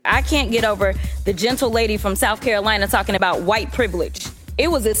I can't get over the gentle lady from South Carolina talking about white privilege. It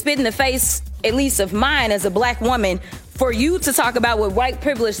was a spit in the face, at least of mine as a black woman, for you to talk about what white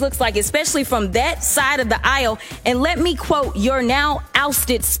privilege looks like, especially from that side of the aisle. And let me quote your now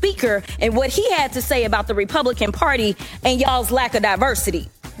ousted speaker and what he had to say about the Republican Party and y'all's lack of diversity.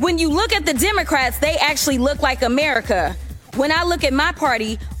 When you look at the Democrats, they actually look like America. When I look at my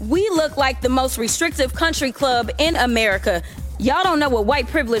party, we look like the most restrictive country club in America. Y'all don't know what white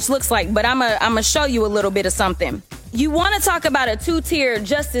privilege looks like, but I'm gonna show you a little bit of something. You want to talk about a two-tier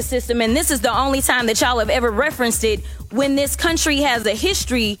justice system, and this is the only time that y'all have ever referenced it, when this country has a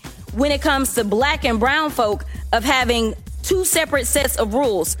history when it comes to black and brown folk of having two separate sets of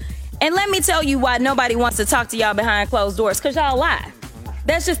rules. And let me tell you why nobody wants to talk to y'all behind closed doors, because y'all lie.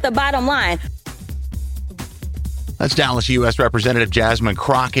 That's just the bottom line. That's Dallas U.S. Representative Jasmine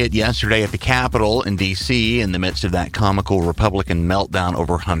Crockett yesterday at the Capitol in D.C. in the midst of that comical Republican meltdown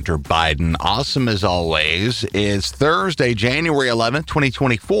over Hunter Biden. Awesome as always. It's Thursday, January 11th,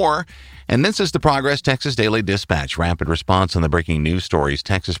 2024, and this is the Progress Texas Daily Dispatch. Rapid response on the breaking news stories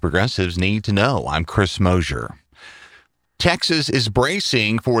Texas progressives need to know. I'm Chris Mosier. Texas is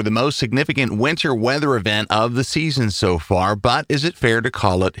bracing for the most significant winter weather event of the season so far, but is it fair to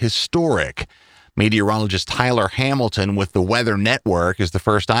call it historic? Meteorologist Tyler Hamilton with the Weather Network is the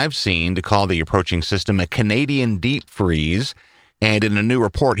first I've seen to call the approaching system a Canadian deep freeze. And in a new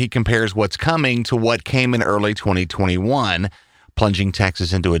report, he compares what's coming to what came in early 2021, plunging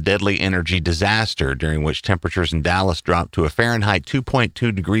Texas into a deadly energy disaster, during which temperatures in Dallas dropped to a Fahrenheit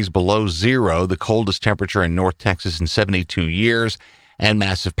 2.2 degrees below zero, the coldest temperature in North Texas in 72 years. And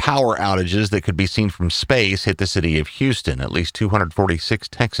massive power outages that could be seen from space hit the city of Houston. At least 246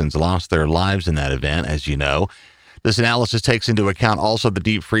 Texans lost their lives in that event, as you know. This analysis takes into account also the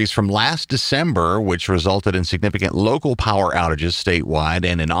deep freeze from last December, which resulted in significant local power outages statewide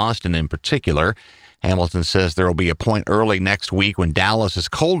and in Austin in particular. Hamilton says there will be a point early next week when Dallas is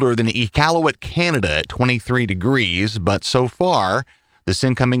colder than Iqaluit, Canada at 23 degrees, but so far, this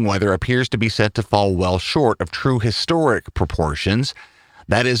incoming weather appears to be set to fall well short of true historic proportions.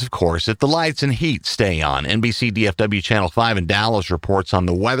 That is, of course, if the lights and heat stay on. NBC DFW Channel 5 in Dallas reports on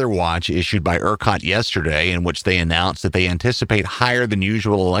the weather watch issued by ERCOT yesterday, in which they announced that they anticipate higher than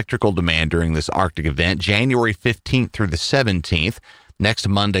usual electrical demand during this Arctic event, January 15th through the 17th, next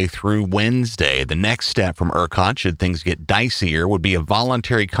Monday through Wednesday. The next step from ERCOT, should things get dicier, would be a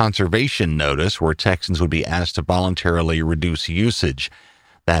voluntary conservation notice where Texans would be asked to voluntarily reduce usage.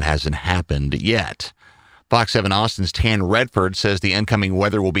 That hasn't happened yet. Fox 7 Austin's Tan Redford says the incoming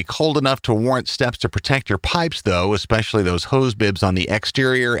weather will be cold enough to warrant steps to protect your pipes, though, especially those hose bibs on the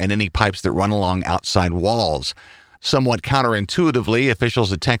exterior and any pipes that run along outside walls. Somewhat counterintuitively,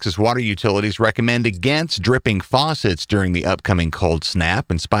 officials at Texas Water Utilities recommend against dripping faucets during the upcoming cold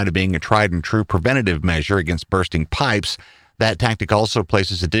snap, in spite of being a tried and true preventative measure against bursting pipes. That tactic also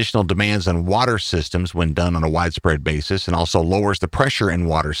places additional demands on water systems when done on a widespread basis, and also lowers the pressure in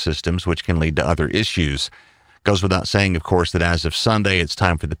water systems, which can lead to other issues. Goes without saying, of course, that as of Sunday, it's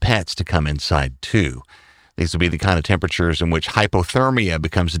time for the pets to come inside, too. These will be the kind of temperatures in which hypothermia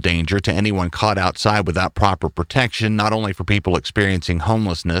becomes a danger to anyone caught outside without proper protection, not only for people experiencing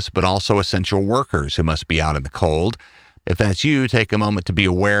homelessness, but also essential workers who must be out in the cold. If that's you, take a moment to be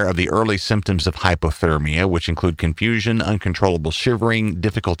aware of the early symptoms of hypothermia, which include confusion, uncontrollable shivering,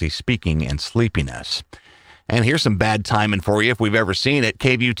 difficulty speaking, and sleepiness. And here's some bad timing for you if we've ever seen it.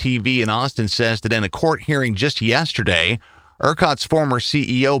 KVUE TV in Austin says that in a court hearing just yesterday, ERCOT's former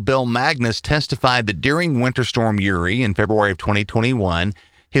CEO Bill Magnus testified that during Winter Storm Uri in February of 2021,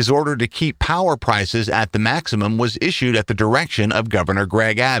 his order to keep power prices at the maximum was issued at the direction of Governor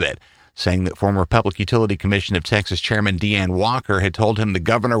Greg Abbott, saying that former Public Utility Commission of Texas Chairman Deanne Walker had told him the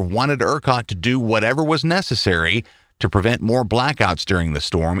governor wanted ERCOT to do whatever was necessary to prevent more blackouts during the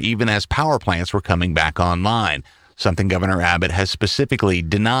storm, even as power plants were coming back online, something Governor Abbott has specifically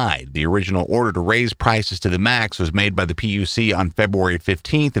denied. The original order to raise prices to the max was made by the PUC on February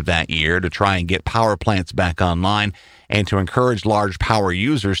 15th of that year to try and get power plants back online and to encourage large power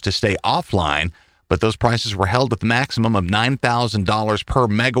users to stay offline. But those prices were held at the maximum of $9,000 per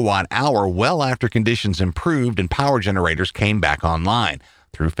megawatt hour well after conditions improved and power generators came back online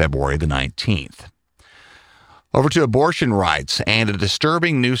through February the 19th. Over to abortion rights and a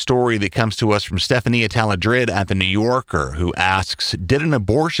disturbing news story that comes to us from Stephanie Taladrid at The New Yorker, who asks, did an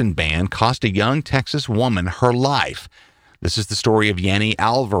abortion ban cost a young Texas woman her life? This is the story of Yanni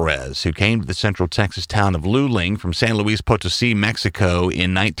Alvarez, who came to the central Texas town of Luling from San Luis Potosí, Mexico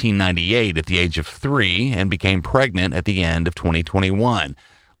in 1998 at the age of 3 and became pregnant at the end of 2021.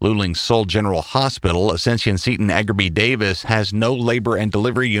 Luling's Seoul General Hospital, Ascension Seton Eggerby Davis, has no labor and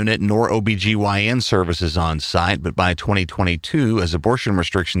delivery unit nor OBGYN services on site, but by 2022, as abortion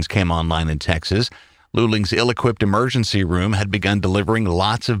restrictions came online in Texas, Luling's ill-equipped emergency room had begun delivering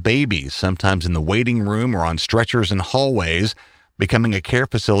lots of babies, sometimes in the waiting room or on stretchers in hallways, becoming a care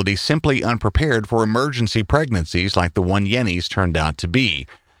facility simply unprepared for emergency pregnancies like the one Yenny's turned out to be.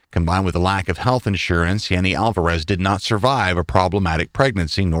 Combined with a lack of health insurance, Yenny Alvarez did not survive a problematic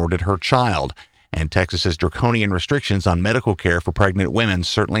pregnancy, nor did her child. And Texas's draconian restrictions on medical care for pregnant women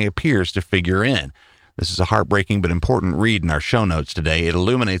certainly appears to figure in. This is a heartbreaking but important read in our show notes today. It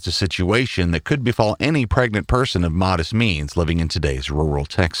illuminates a situation that could befall any pregnant person of modest means living in today's rural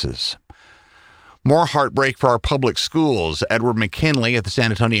Texas. More heartbreak for our public schools. Edward McKinley at the San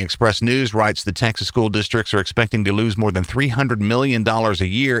Antonio Express-News writes the Texas school districts are expecting to lose more than $300 million a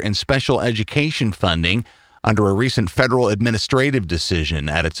year in special education funding under a recent federal administrative decision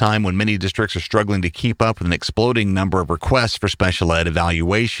at a time when many districts are struggling to keep up with an exploding number of requests for special ed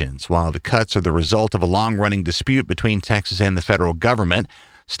evaluations. While the cuts are the result of a long-running dispute between Texas and the federal government,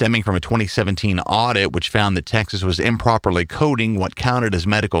 stemming from a 2017 audit which found that Texas was improperly coding what counted as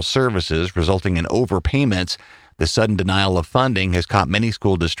medical services, resulting in overpayments, the sudden denial of funding has caught many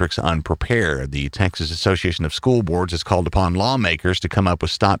school districts unprepared. The Texas Association of School Boards has called upon lawmakers to come up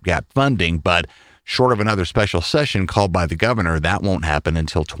with stopgap funding, but short of another special session called by the governor, that won't happen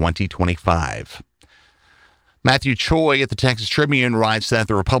until 2025. Matthew Choi at the Texas Tribune writes that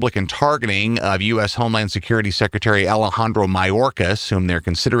the Republican targeting of U.S. Homeland Security Secretary Alejandro Mayorkas, whom they're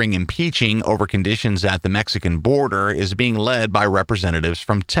considering impeaching over conditions at the Mexican border, is being led by representatives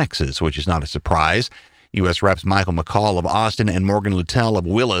from Texas, which is not a surprise. U.S. Reps Michael McCall of Austin and Morgan Luttel of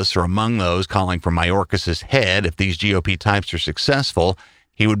Willis are among those calling for Mayorkas' head. If these GOP types are successful,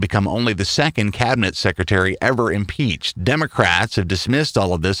 he would become only the second cabinet secretary ever impeached. Democrats have dismissed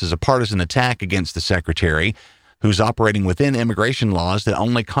all of this as a partisan attack against the secretary, who's operating within immigration laws that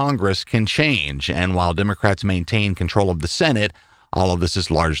only Congress can change. And while Democrats maintain control of the Senate, all of this is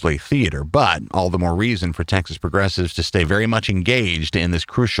largely theater. But all the more reason for Texas progressives to stay very much engaged in this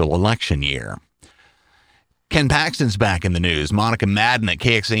crucial election year. Ken Paxton's back in the news. Monica Madden at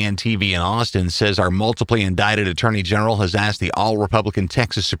KXAN-TV in Austin says our multiply indicted attorney general has asked the all-Republican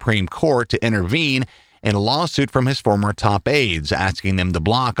Texas Supreme Court to intervene in a lawsuit from his former top aides, asking them to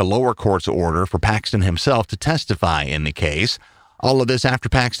block a lower court's order for Paxton himself to testify in the case. All of this after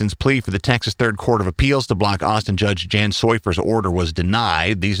Paxton's plea for the Texas Third Court of Appeals to block Austin Judge Jan Soifer's order was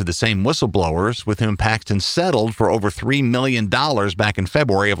denied. These are the same whistleblowers with whom Paxton settled for over $3 million back in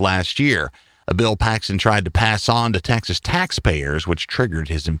February of last year, a bill Paxton tried to pass on to Texas taxpayers, which triggered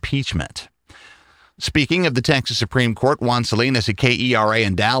his impeachment. Speaking of the Texas Supreme Court, Juan Salinas at KERA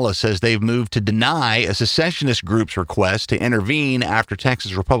in Dallas says they've moved to deny a secessionist group's request to intervene after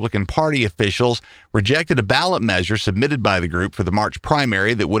Texas Republican Party officials rejected a ballot measure submitted by the group for the March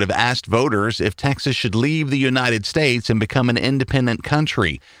primary that would have asked voters if Texas should leave the United States and become an independent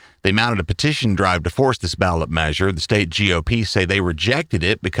country. They mounted a petition drive to force this ballot measure. The state GOP say they rejected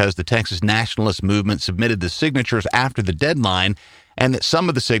it because the Texas nationalist movement submitted the signatures after the deadline and that some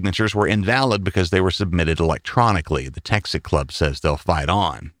of the signatures were invalid because they were submitted electronically. The Texas Club says they'll fight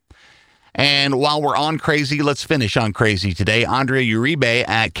on. And while we're on crazy, let's finish on crazy today. Andrea Uribe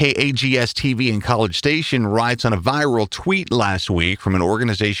at KAGS-TV in College Station writes on a viral tweet last week from an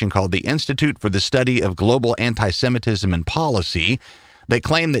organization called the Institute for the Study of Global Anti-Semitism and Policy. They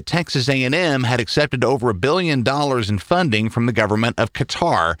claim that Texas A&M had accepted over $1 billion in funding from the government of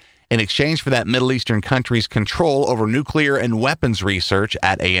Qatar in exchange for that Middle Eastern country's control over nuclear and weapons research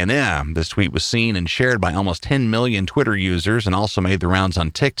at A&M. This tweet was seen and shared by almost 10 million Twitter users and also made the rounds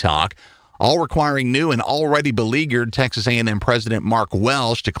on TikTok, all requiring new and already beleaguered Texas A&M President Mark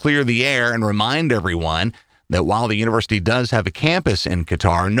Welsh to clear the air and remind everyone that while the university does have a campus in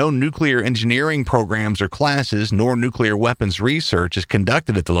Qatar, no nuclear engineering programs or classes nor nuclear weapons research is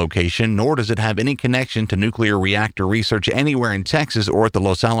conducted at the location, nor does it have any connection to nuclear reactor research anywhere in Texas or at the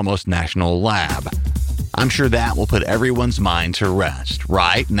Los Alamos National Lab. I'm sure that will put everyone's mind to rest,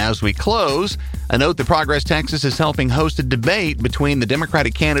 right? And as we close, a note that Progress Texas is helping host a debate between the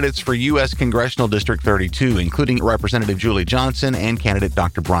Democratic candidates for U.S. Congressional District 32, including Representative Julie Johnson and candidate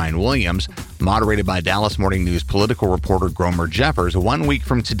Dr. Brian Williams, moderated by Dallas Morning News political reporter Gromer Jeffers. 1 week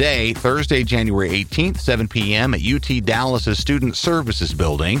from today, Thursday, January 18th, 7 p.m. at UT Dallas's Student Services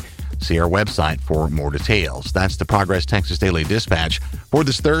Building. See our website for more details. That's the Progress Texas Daily Dispatch for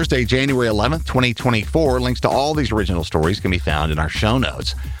this Thursday, January 11th, 2024. Links to all these original stories can be found in our show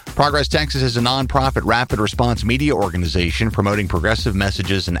notes. Progress Texas is a nonprofit rapid response media organization promoting progressive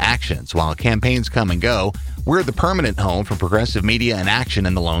messages and actions. While campaigns come and go, we're the permanent home for progressive media and action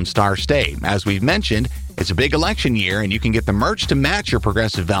in the Lone Star State. As we've mentioned, it's a big election year, and you can get the merch to match your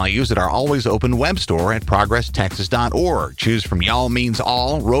progressive values at our always open web store at progresstexas.org. Choose from Y'all Means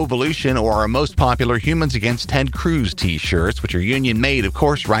All, Rovolution, or our most popular Humans Against Ted Cruz t-shirts, which are union made, of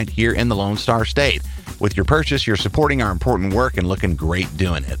course, right here in the Lone Star State. With your purchase, you're supporting our important work and looking great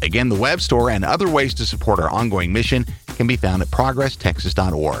doing it. Again, the web store and other ways to support our ongoing mission can be found at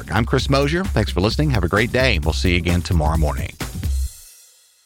progresstexas.org. I'm Chris Mosier. Thanks for listening. Have a great day. We'll see you again tomorrow morning.